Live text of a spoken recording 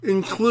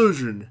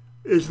Inclusion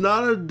is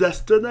not a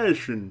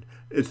destination,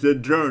 it's a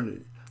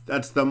journey.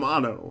 That's the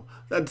motto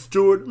that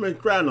Stuart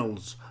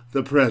McReynolds,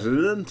 the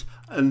president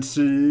and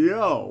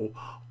CEO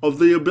of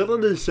the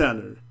Ability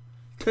Center,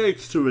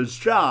 takes to his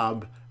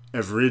job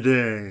every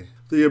day.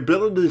 The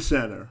Ability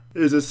Center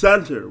is a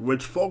center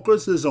which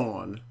focuses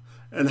on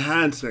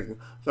enhancing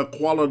the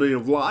quality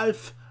of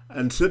life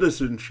and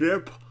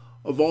citizenship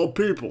of all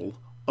people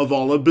of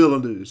all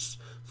abilities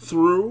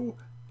through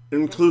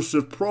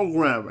inclusive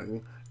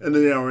programming in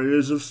the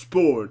areas of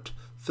sport,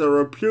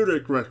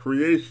 therapeutic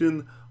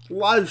recreation,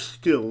 life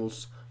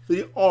skills,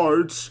 the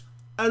arts,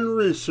 and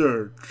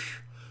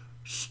research.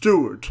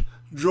 Stuart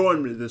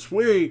joined me this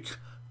week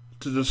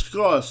to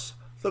discuss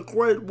the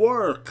great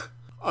work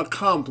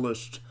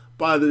accomplished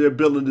by the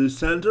Ability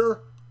Center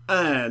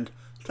and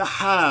to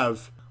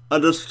have a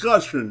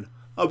discussion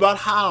about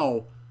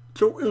how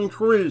to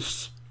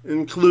increase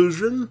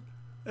inclusion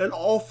in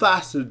all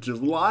facets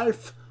of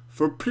life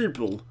for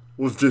people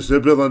with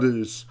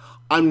disabilities.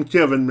 I'm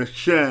Kevin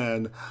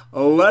McShann.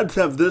 Let's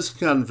have this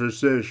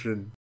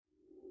conversation.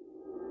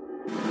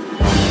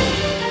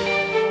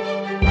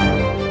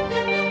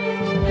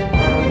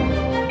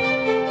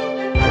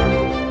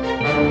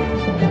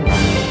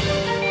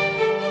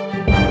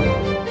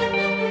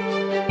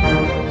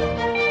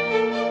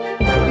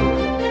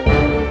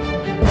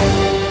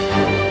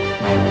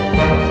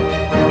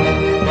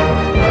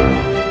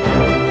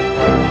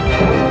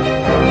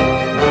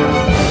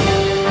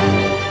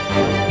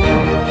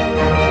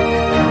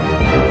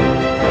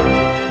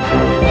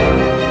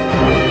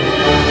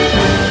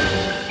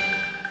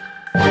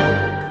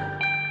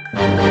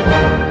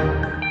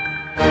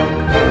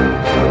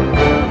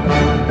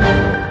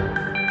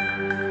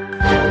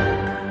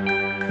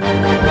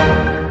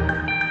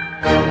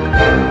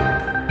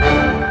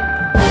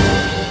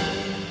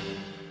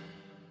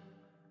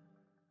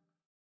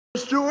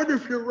 Stuart,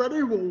 if you're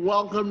ready, we'll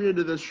welcome you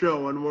to the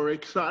show, and we're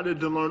excited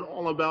to learn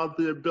all about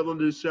the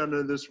Ability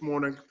Center this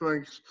morning.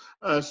 Thanks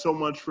so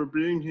much for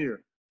being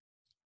here.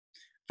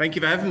 Thank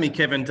you for having me,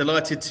 Kevin.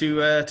 Delighted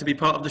to be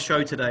part of the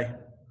show today.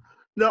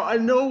 Now, I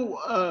know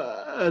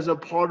as a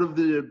part of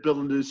the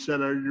Ability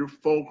Center, you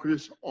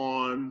focus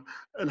on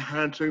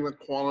enhancing the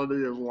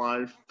quality of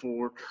life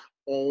for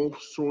all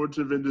sorts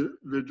of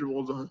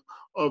individuals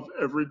of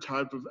every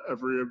type of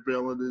every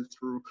ability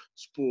through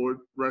sport,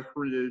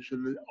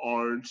 recreation, the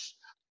arts,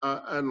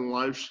 and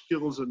life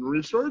skills and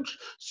research.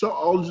 So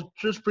I'll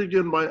just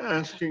begin by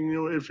asking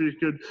you if you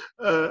could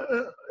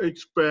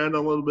expand a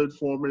little bit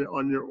for me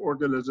on your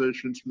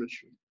organization's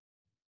mission.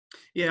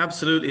 Yeah,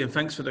 absolutely. And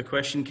thanks for the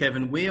question,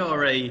 Kevin. We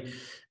are a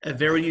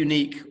very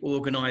unique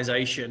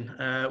organization.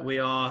 We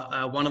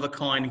are one of a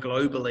kind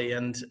globally.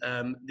 And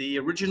the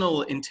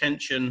original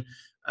intention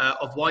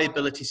of why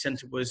Ability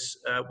Center was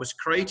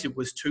created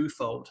was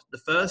twofold. The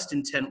first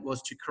intent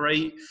was to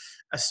create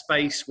a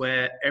space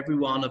where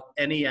everyone of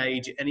any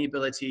age, any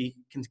ability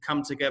can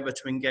come together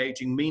to engage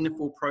in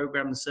meaningful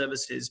programs and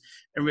services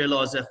and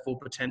realize their full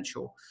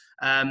potential.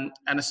 And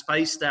a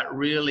space that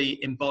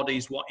really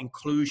embodies what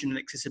inclusion and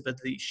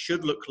accessibility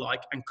should look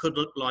like and could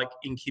look like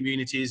in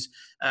communities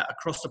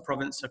across the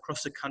province,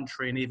 across the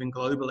country, and even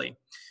globally.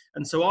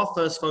 And so our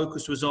first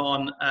focus was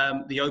on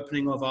the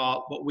opening of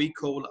our, what we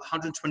call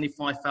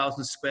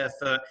 125,000 square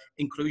foot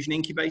inclusion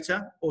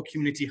incubator or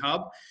community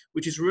hub,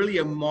 which is really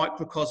a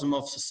microcosm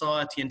of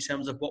society in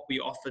terms of what we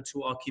offer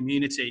to our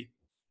community.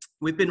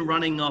 We've been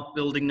running our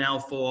building now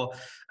for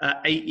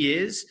 8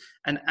 years.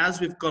 And as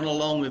we've gone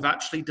along, we've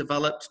actually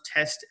developed,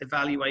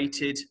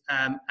 evaluated,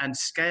 and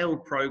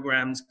scaled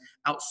programs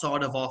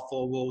outside of our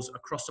four walls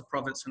across the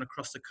province and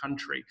across the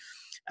country.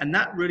 And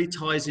that really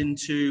ties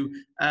into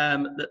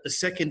the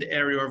second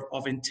area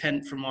of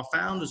intent from our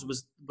founders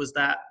was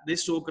that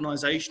this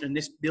organization and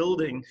this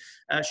building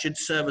should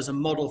serve as a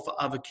model for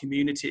other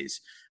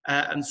communities.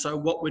 And so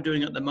what we're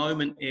doing at the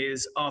moment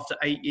is, after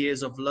 8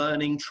 years of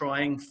learning,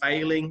 trying,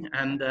 failing,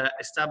 and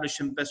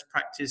establishing best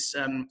practice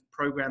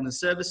programs and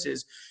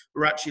services,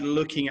 we're actually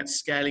looking at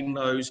scaling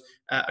those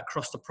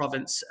across the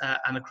province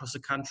and across the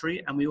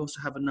country. And we also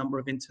have a number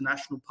of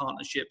international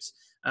partnerships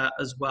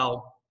as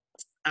well.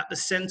 At the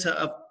center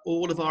of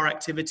all of our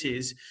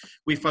activities,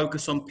 we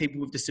focus on people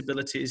with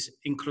disabilities,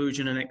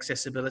 inclusion and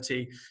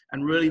accessibility,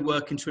 and really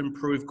working to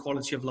improve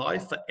quality of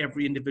life for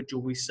every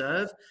individual we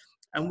serve.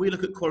 And we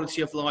look at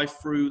quality of life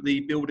through the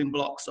building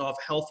blocks of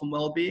health and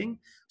well-being,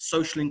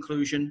 social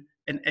inclusion,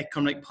 and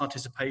economic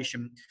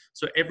participation.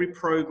 So every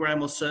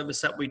program or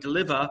service that we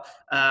deliver,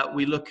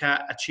 we look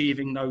at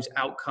achieving those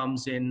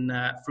outcomes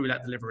through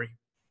that delivery.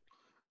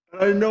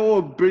 I know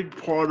a big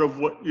part of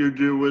what you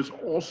do is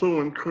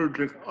also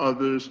encouraging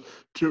others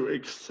to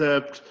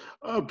accept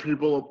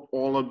people of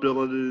all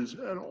abilities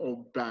and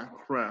all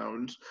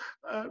backgrounds.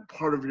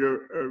 Part of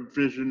your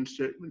vision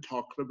statement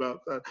talking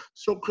about that.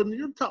 So can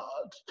you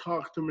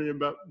talk to me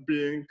about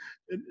being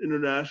an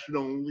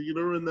international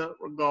leader in that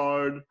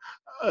regard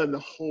and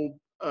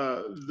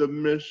the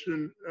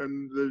mission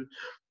and the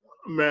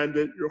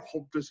mandate you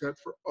hope to set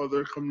for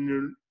other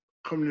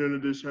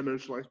community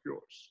centers like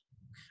yours?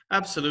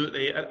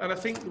 Absolutely. And I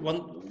think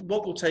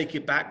what we'll take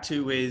it back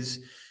to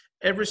is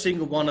every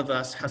single one of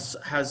us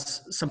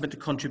has something to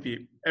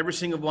contribute. Every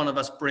single one of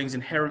us brings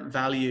inherent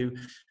value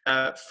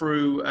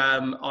through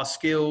our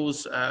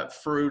skills,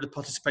 through the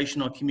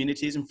participation in our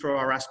communities, and through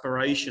our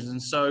aspirations.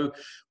 And so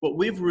what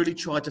we've really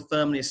tried to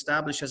firmly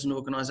establish as an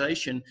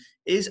organization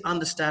is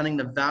understanding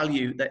the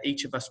value that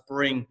each of us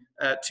bring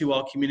to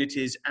our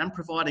communities, and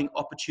providing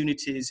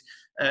opportunities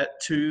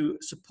to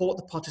support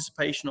the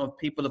participation of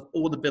people of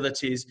all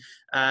abilities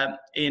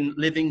in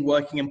living,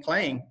 working, and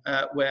playing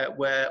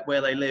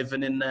where they live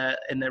and in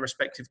their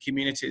respective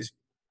communities.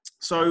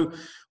 So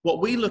what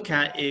we look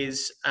at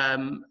is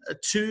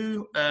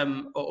two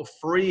or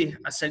three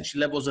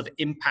essentially levels of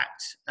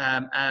impact,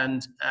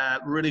 and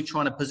really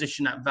trying to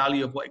position that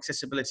value of what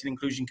accessibility and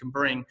inclusion can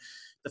bring.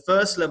 The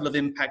first level of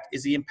impact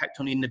is the impact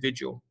on the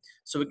individual.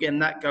 So again,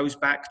 that goes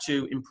back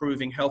to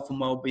improving health and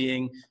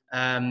well-being,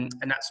 and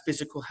that's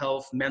physical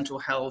health, mental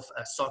health,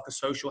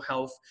 psychosocial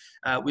health.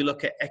 We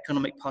look at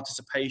economic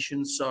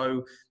participation,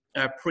 so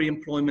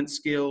pre-employment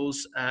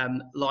skills,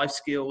 life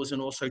skills,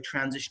 and also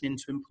transition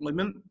into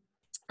employment.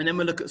 And then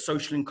we look at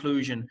social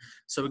inclusion.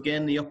 So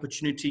again, the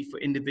opportunity for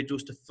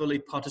individuals to fully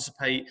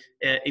participate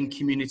in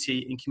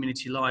community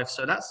life.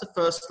 So that's the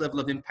first level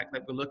of impact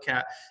that we look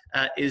at,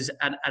 is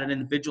at an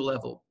individual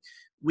level.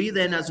 We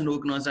then, as an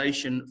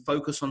organization,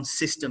 focus on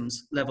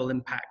systems level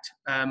impact,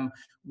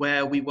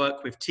 where we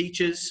work with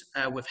teachers,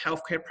 with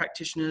healthcare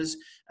practitioners,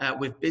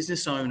 with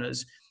business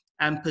owners,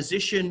 and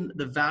position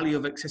the value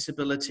of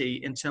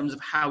accessibility in terms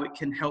of how it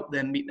can help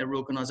them meet their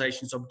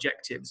organization's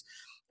objectives.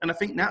 And I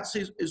think that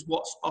is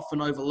what's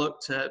often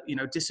overlooked.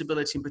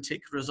 Disability in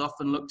particular is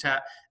often looked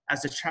at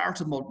as a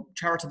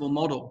charitable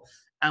model.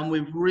 And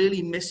we're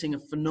really missing a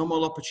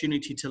phenomenal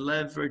opportunity to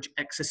leverage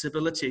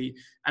accessibility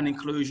and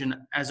inclusion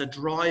as a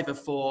driver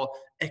for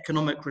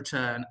economic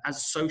return,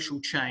 as social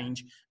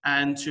change,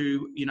 and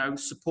to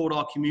support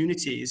our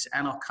communities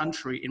and our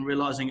country in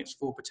realizing its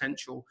full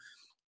potential.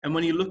 And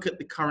when you look at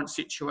the current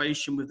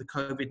situation with the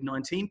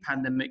COVID-19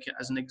 pandemic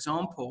as an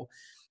example,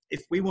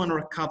 if we want to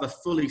recover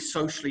fully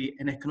socially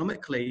and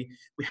economically,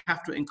 we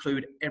have to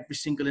include every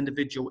single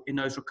individual in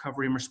those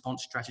recovery and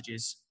response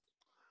strategies.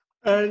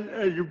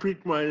 And you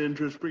piqued my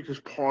interest because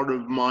part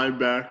of my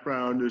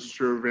background is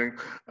serving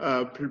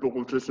people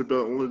with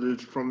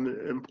disabilities from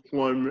the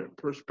employment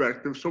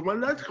perspective. So my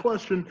next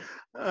question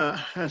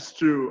has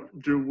to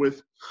do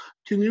with,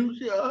 can you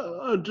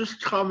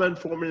just comment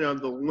for me on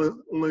the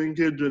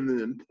linkage and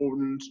the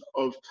importance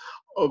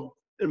of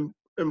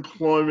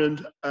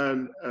employment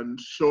and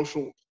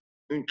social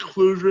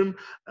inclusion,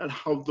 and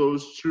how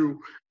those two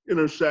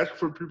intersect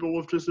for people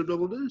with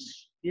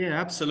disabilities? Yeah,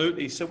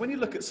 absolutely. So when you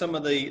look at some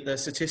of the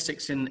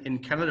statistics in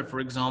Canada, for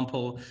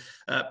example,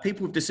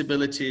 people with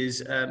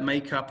disabilities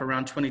make up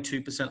around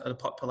 22% of the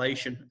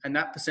population, and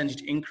that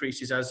percentage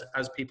increases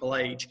as people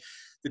age.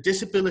 The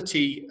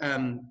disability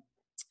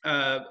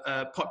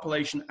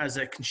population as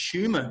a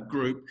consumer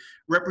group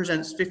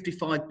represents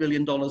 $55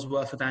 billion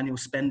worth of annual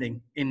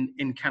spending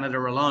in Canada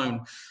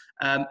alone.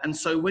 And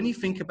so when you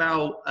think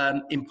about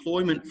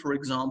employment, for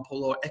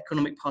example, or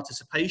economic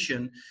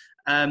participation,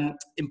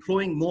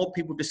 employing more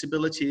people with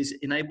disabilities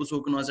enables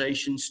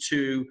organizations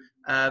to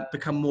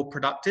become more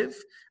productive.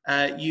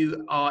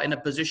 You are in a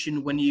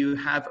position, when you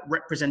have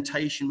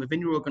representation within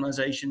your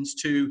organizations,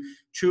 to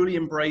truly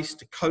embrace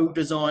the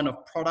co-design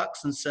of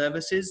products and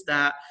services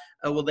that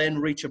will then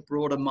reach a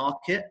broader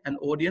market and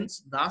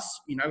audience, thus,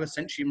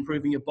 essentially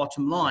improving your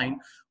bottom line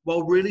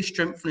while really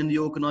strengthening the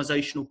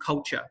organizational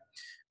culture.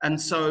 And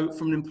so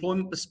from an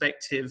employment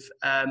perspective,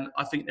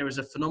 I think there is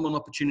a phenomenal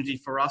opportunity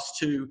for us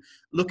to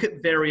look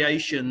at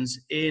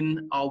variations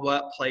in our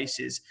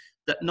workplaces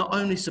that not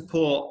only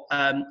support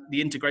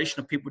the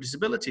integration of people with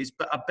disabilities,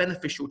 but are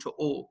beneficial to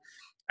all.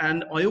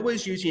 And I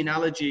always use the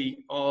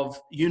analogy of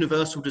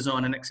universal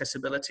design and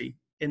accessibility,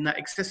 in that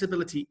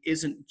accessibility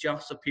isn't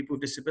just for people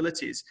with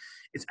disabilities,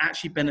 it's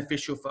actually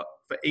beneficial for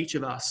each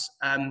of us.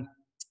 And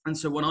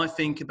so when I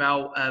think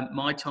about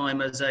my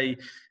time as a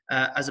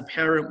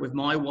parent with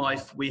my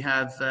wife, we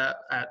have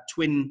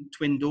twin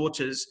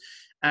daughters,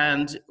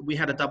 and we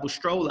had a double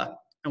stroller,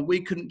 and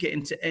we couldn't get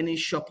into any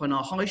shop on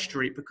our high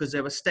street because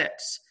there were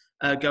steps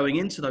going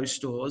into those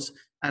stores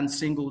and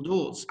single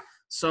doors.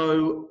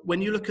 So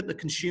when you look at the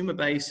consumer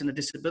base and the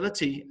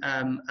disability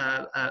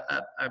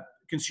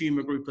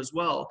consumer group as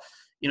well,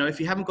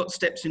 if you haven't got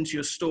steps into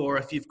your store,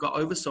 if you've got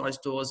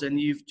oversized doors, then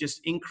you've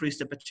just increased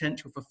the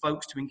potential for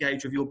folks to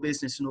engage with your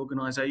business and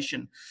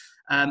organization.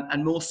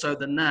 And more so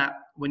than that,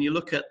 when you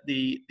look at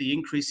the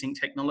increasing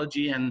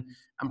technology and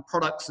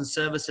products and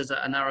services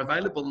that are now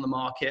available in the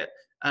market,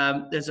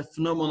 there's a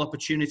phenomenal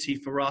opportunity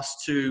for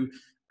us to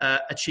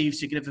achieve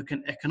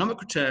significant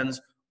economic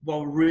returns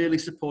while really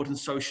supporting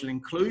social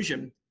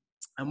inclusion.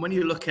 And when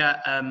you look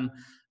at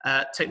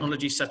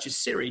technology such as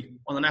Siri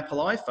on an Apple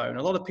iPhone,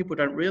 a lot of people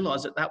don't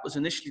realize that was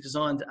initially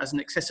designed as an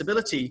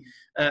accessibility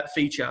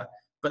feature,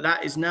 but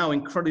that is now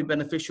incredibly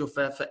beneficial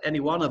for any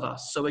one of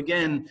us. So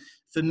again,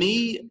 for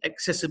me,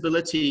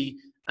 accessibility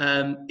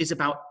is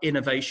about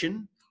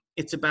innovation.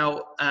 It's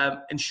about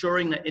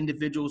ensuring that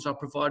individuals are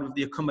provided with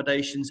the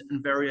accommodations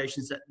and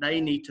variations that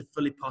they need to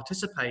fully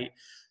participate,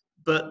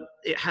 but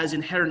it has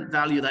inherent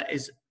value that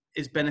is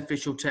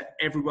beneficial to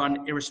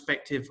everyone,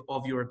 irrespective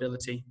of your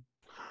ability.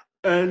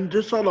 And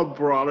just on a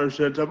broader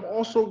sense, I'm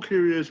also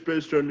curious,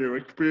 based on your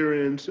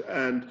experience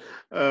and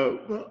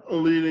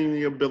leading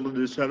the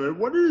Ability Center,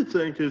 what do you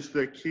think is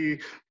the key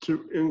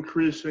to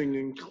increasing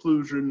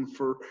inclusion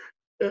for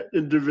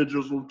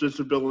individuals with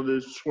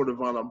disabilities, sort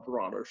of on a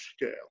broader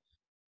scale?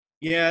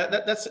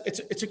 Yeah,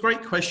 it's a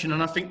great question,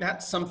 and I think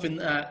that's something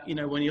that, you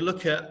know, when you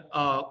look at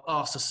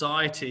our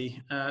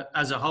society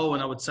as a whole,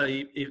 and I would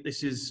say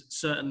this is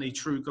certainly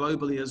true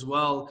globally as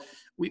well,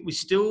 we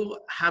still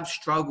have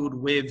struggled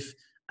with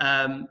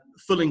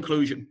full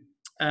inclusion.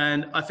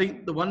 And I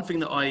think the one thing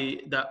that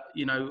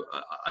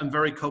I'm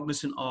very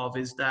cognizant of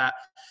is that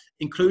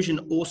inclusion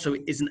also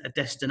isn't a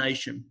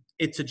destination;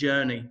 it's a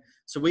journey.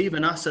 So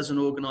even us as an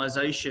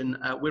organization,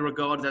 we're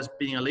regarded as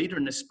being a leader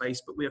in this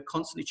space, but we are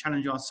constantly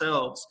challenging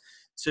ourselves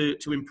to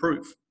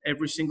improve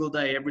every single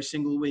day, every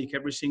single week,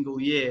 every single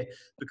year,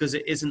 because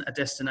it isn't a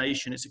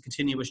destination, it's a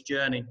continuous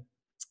journey.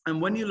 And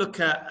when you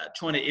look at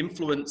trying to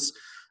influence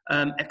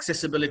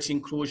accessibility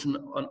inclusion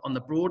on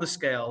the broader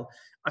scale,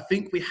 I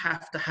think we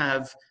have to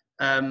have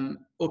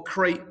or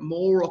create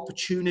more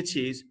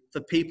opportunities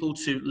for people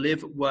to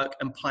live, work,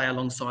 and play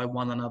alongside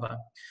one another.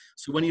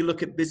 So when you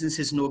look at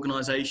businesses and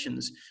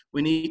organizations,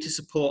 we need to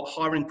support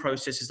hiring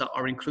processes that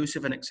are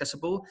inclusive and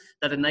accessible,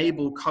 that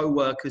enable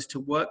co-workers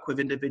to work with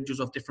individuals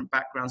of different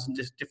backgrounds and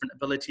different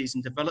abilities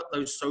and develop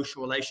those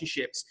social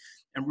relationships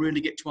and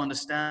really get to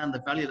understand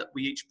the value that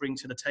we each bring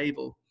to the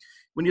table.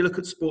 When you look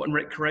at sport and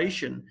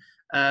recreation,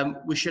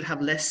 we should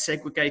have less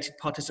segregated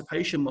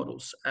participation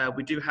models.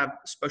 We do have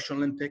Special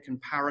Olympic and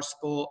para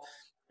sport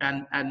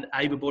and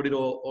able-bodied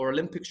or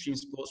Olympic stream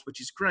sports,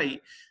 which is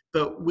great,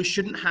 but we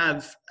shouldn't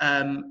have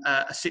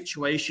a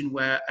situation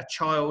where a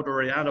child or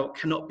an adult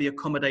cannot be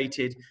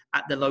accommodated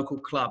at the local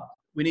club.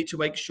 We need to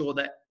make sure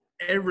that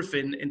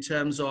everything in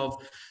terms of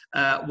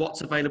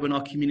what's available in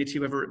our community,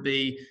 whether it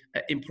be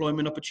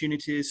employment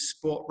opportunities,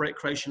 sport,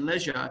 recreation,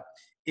 leisure,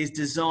 is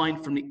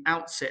designed from the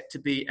outset to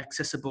be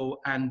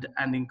accessible and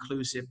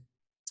inclusive.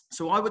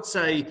 So I would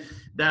say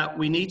that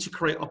we need to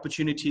create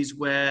opportunities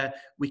where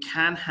we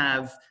can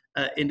have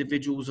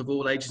individuals of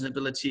all ages and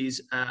abilities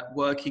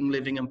working,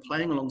 living and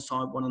playing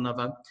alongside one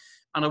another.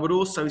 And I would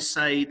also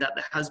say that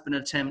there has been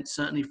an attempt,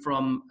 certainly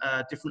from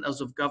different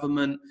levels of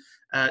government,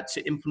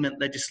 to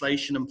implement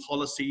legislation and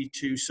policy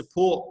to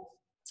support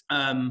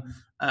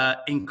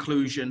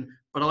inclusion.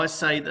 But I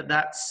say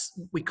that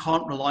we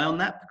can't rely on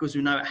that because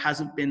we know it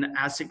hasn't been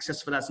as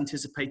successful as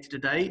anticipated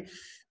today.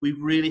 We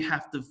really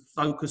have to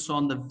focus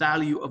on the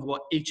value of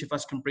what each of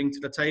us can bring to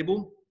the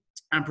table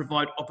and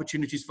provide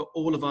opportunities for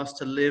all of us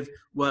to live,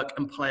 work,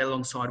 and play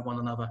alongside one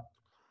another.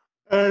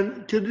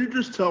 And can you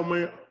just tell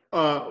me,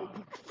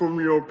 from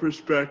your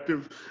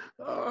perspective,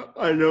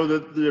 I know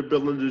that the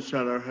Ability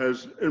Center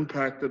has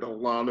impacted a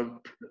lot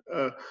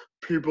of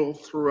people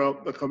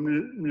throughout the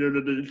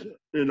community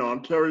in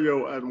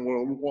Ontario and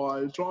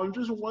worldwide. So I'm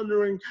just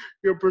wondering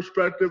your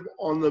perspective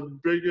on the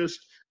biggest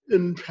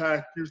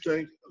impact you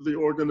think the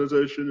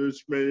organization has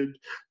made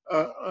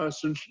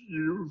since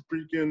you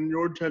began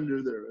your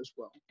tenure there as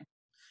well.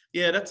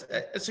 Yeah,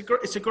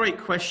 it's a great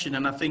question,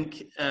 and I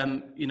think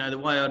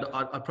the way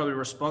I'd probably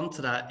respond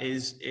to that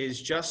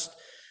is just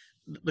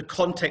the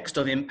context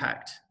of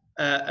impact.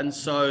 And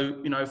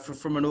so,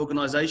 from an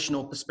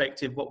organizational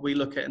perspective, what we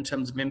look at in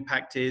terms of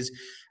impact is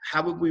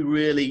how are we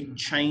really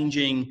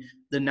changing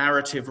the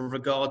narrative with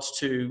regards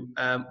to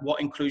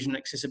what inclusion and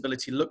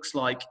accessibility looks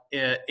like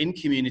in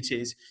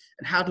communities,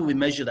 and how do we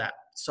measure that?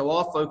 So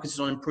our focus is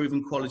on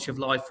improving quality of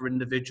life for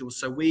individuals.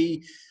 So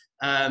we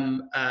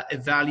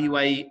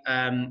evaluate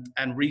and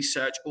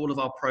research all of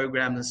our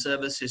programs and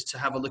services to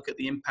have a look at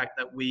the impact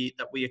that we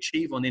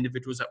achieve on the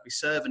individuals that we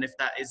serve, and if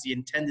that is the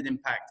intended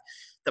impact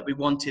that we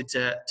wanted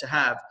to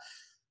have.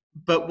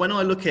 But when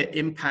I look at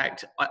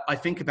impact, I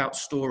think about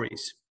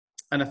stories,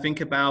 and I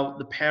think about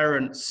the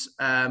parents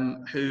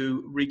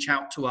who reach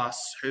out to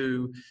us,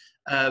 who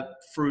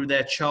through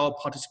their child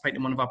participating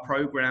in one of our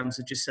programs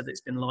have just said that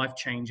it's been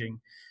life-changing.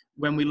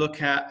 When we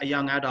look at a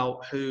young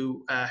adult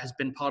who has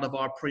been part of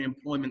our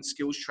pre-employment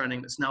skills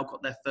training that's now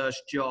got their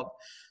first job,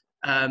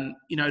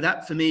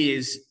 that for me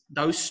is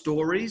those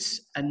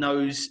stories and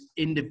those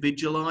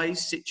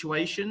individualized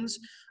situations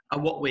are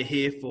what we're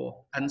here for.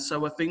 And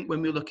so I think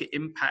when we look at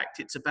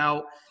impact, it's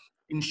about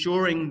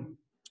ensuring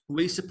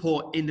we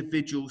support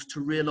individuals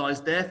to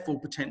realize their full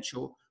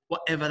potential,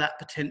 whatever that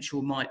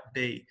potential might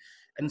be.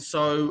 And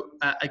so,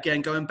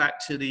 again, going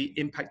back to the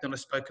impact that I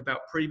spoke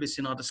about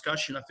previously in our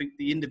discussion, I think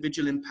the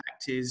individual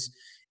impact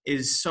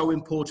is so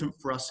important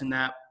for us in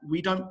that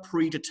we don't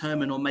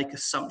predetermine or make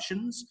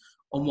assumptions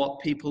on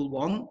what people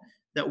want,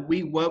 that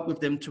we work with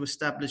them to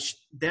establish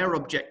their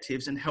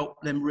objectives and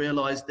help them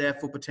realize their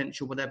full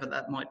potential, whatever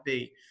that might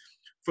be.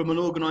 From an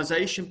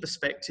organization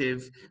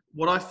perspective,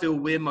 what I feel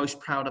we're most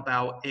proud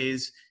about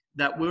is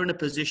that we're in a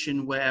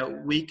position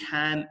where we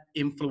can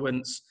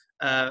influence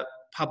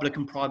public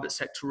and private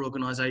sector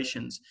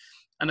organizations.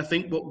 And I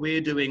think what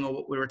we're doing, or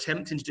what we're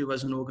attempting to do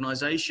as an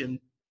organization,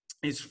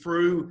 is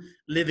through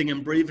living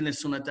and breathing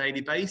this on a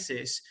daily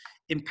basis,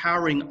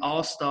 empowering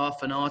our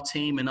staff and our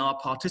team and our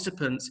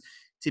participants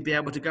to be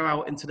able to go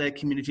out into their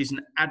communities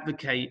and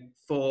advocate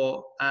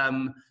for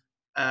an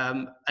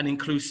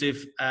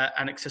inclusive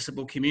and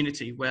accessible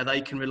community where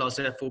they can realize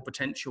their full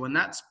potential. And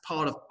that's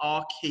part of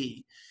our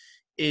key,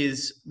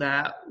 is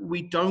that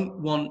we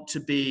don't want to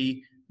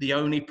be the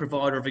only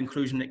provider of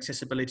inclusion and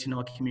accessibility in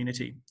our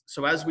community.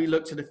 So as we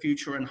look to the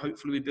future, and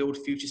hopefully we build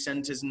future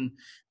centres in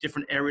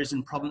different areas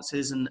and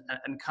provinces and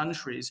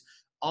countries,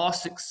 our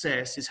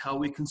success is how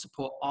we can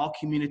support our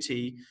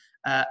community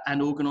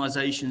and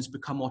organisations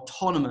become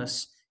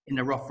autonomous in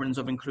their offerings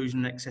of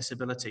inclusion and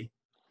accessibility.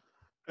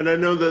 And I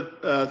know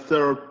that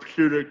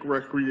therapeutic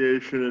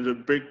recreation is a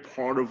big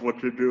part of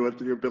what you do at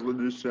the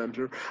Ability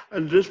Center.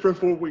 And just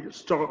before we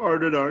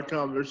started our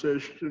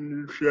conversation,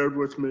 you shared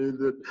with me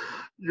that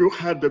you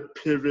had to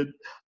pivot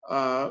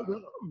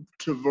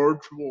to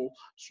virtual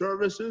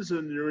services,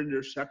 and you're in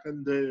your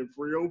second day of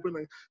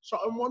reopening. So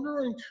I'm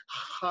wondering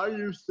how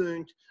you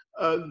think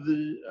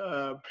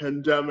the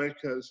pandemic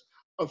has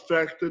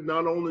affected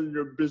not only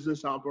your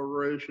business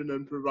operation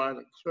and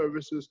providing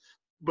services,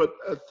 but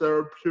a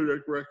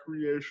therapeutic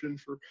recreation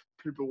for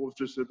people with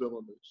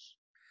disabilities?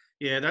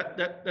 Yeah,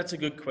 that's a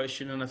good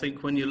question. And I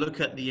think when you look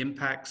at the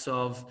impacts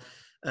of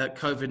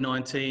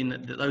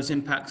COVID-19, those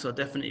impacts are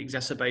definitely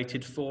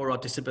exacerbated for our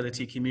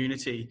disability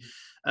community.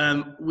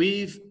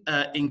 We've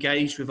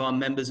engaged with our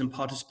members and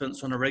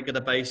participants on a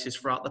regular basis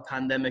throughout the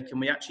pandemic, and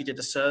we actually did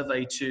a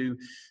survey to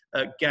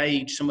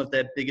gauge some of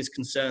their biggest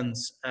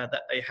concerns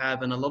that they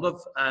have. And a lot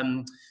of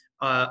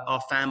our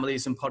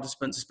families and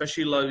participants,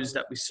 especially those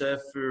that we serve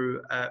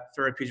through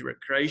therapeutic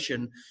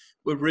recreation,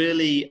 were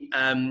really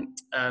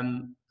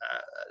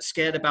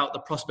scared about the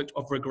prospect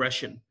of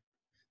regression.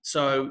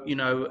 So, you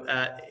know,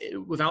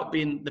 without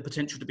being the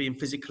potential to being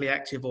physically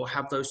active or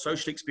have those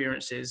social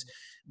experiences,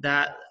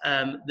 that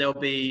there'll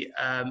be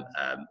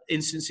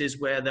instances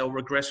where they'll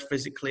regress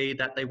physically,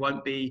 that they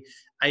won't be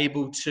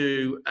able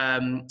to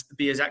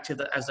be as active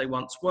as they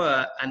once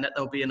were, and that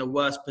they'll be in a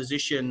worse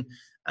position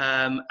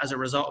as a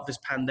result of this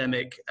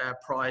pandemic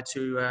prior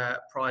to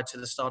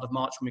the start of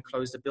March when we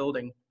closed the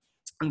building.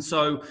 And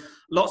so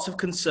lots of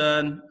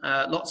concern,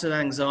 lots of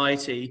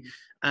anxiety.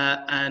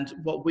 And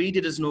what we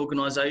did as an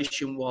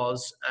organization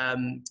was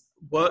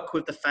work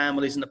with the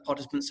families and the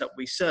participants that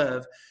we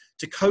serve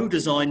to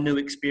co-design new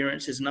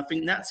experiences. And I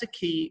think that's a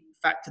key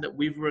factor that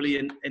we've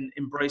really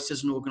embraced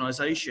as an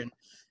organization,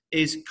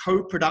 is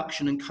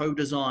co-production and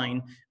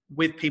co-design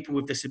with people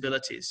with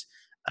disabilities.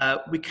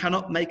 We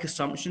cannot make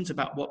assumptions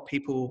about what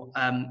people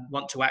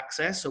want to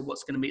access or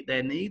what's going to meet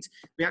their needs.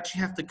 We actually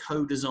have to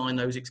co-design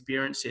those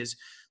experiences.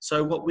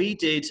 So what we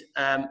did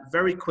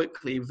very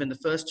quickly, within the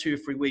first 2 or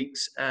 3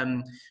 weeks,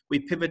 we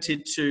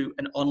pivoted to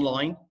an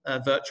online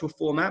virtual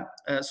format.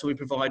 So we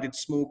provided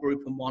small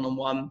group and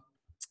one-on-one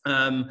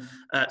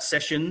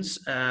sessions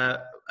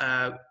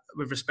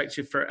with respect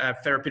to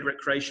therapeutic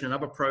recreation and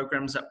other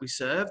programs that we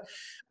serve.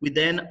 We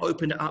then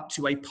opened it up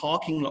to a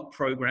parking lot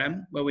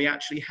program where we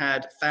actually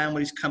had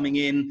families coming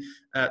in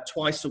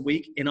twice a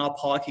week in our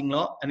parking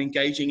lot and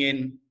engaging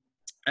in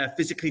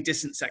physically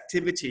distanced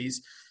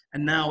activities.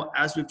 And now,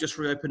 as we've just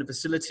reopened a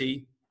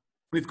facility,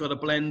 we've got a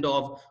blend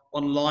of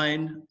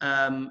online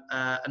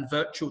and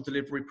virtual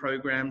delivery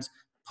programs,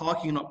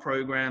 parking lot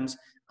programs,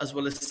 as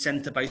well as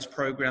center-based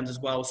programs as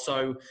well.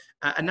 So,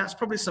 and that's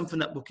probably something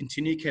that will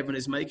continue, Kevin,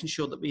 is making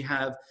sure that we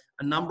have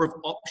a number of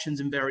options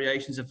and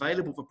variations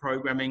available for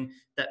programming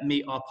that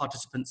meet our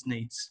participants'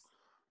 needs.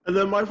 And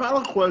then my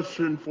final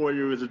question for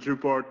you is a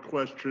two-part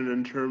question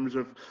in terms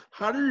of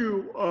how do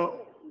you,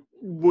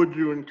 would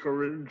you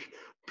encourage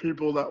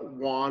people that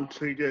want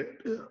to get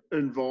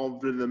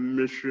involved in the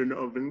mission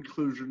of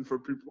inclusion for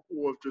people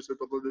who have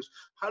disabilities?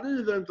 How do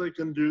you think they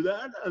can do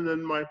that? And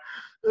then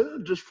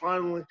just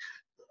finally,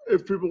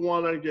 if people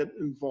want to get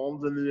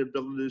involved in the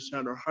Ability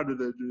Center, how do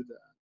they do that?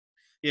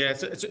 Yeah,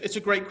 it's a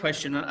great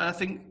question. And I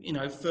think, you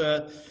know,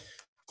 for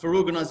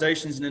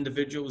organizations and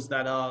individuals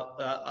that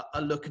are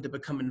looking to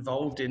become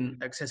involved in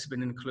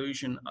accessibility and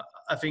inclusion,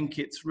 I think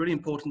it's really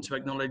important to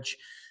acknowledge,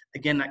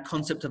 again, that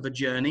concept of a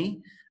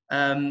journey.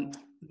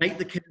 Make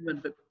the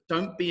commitment, but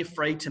don't be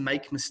afraid to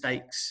make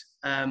mistakes.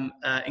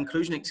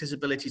 Inclusion and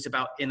accessibility is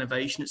about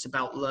innovation, it's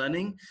about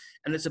learning,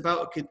 and it's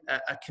about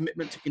a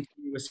commitment to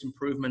continuous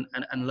improvement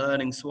and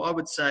learning. So I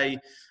would say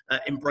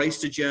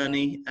embrace the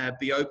journey,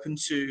 be open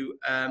to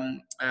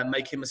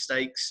making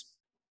mistakes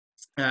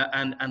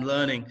and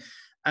learning.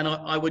 And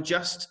I would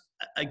just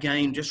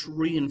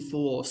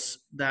reinforce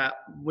that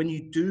when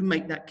you do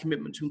make that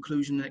commitment to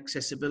inclusion and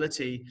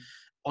accessibility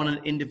on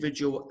an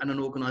individual and an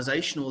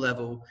organizational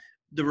level,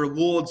 the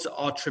rewards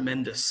are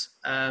tremendous.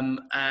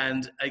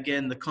 And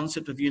again, the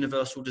concept of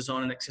universal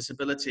design and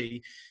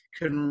accessibility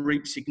can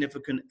reap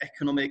significant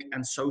economic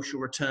and social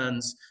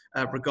returns,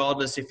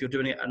 regardless if you're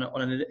doing it on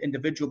an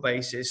individual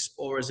basis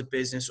or as a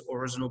business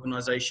or as an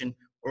organization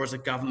or as a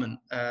government,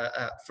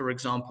 for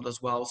example,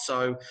 as well.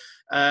 So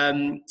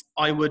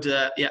I would,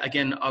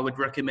 again, I would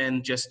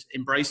recommend just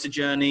embrace the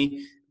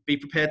journey, be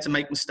prepared to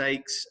make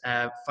mistakes,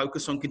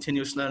 focus on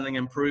continuous learning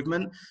and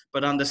improvement,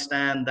 but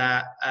understand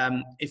that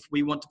if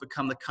we want to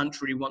become the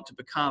country we want to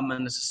become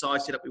and the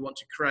society that we want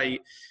to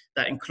create,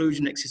 that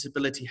inclusion and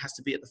accessibility has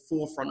to be at the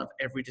forefront of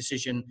every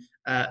decision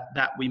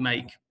that we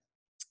make.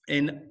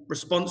 In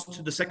response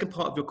to the second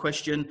part of your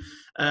question,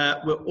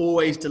 we're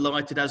always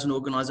delighted as an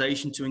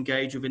organisation to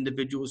engage with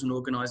individuals and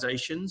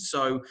organisations.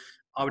 So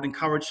I would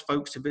encourage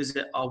folks to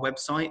visit our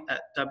website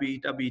at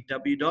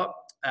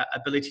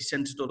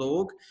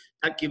www.abilitycentre.org.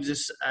 That gives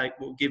us,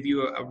 will give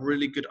you a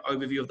really good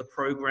overview of the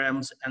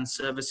programs and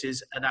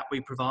services that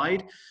we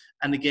provide.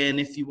 And again,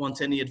 if you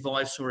want any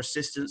advice or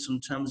assistance in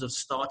terms of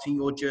starting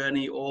your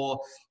journey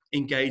or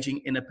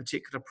engaging in a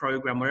particular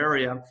program or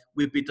area,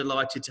 we'd be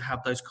delighted to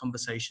have those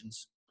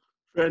conversations.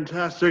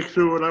 Fantastic,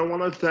 Sue, and I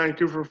want to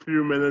thank you for a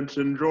few minutes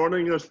and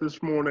joining us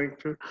this morning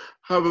to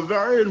have a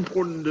very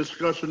important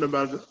discussion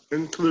about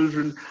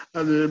inclusion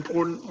and the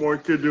important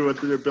work you do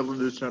at the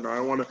Ability Center. I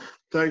want to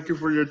thank you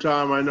for your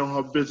time. I know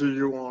how busy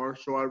you are,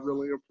 so I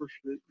really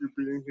appreciate you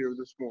being here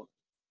this morning.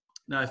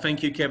 No,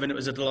 thank you, Kevin. It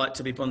was a delight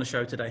to be on the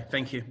show today.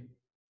 Thank you.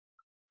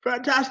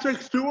 Fantastic,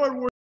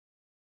 Stuart.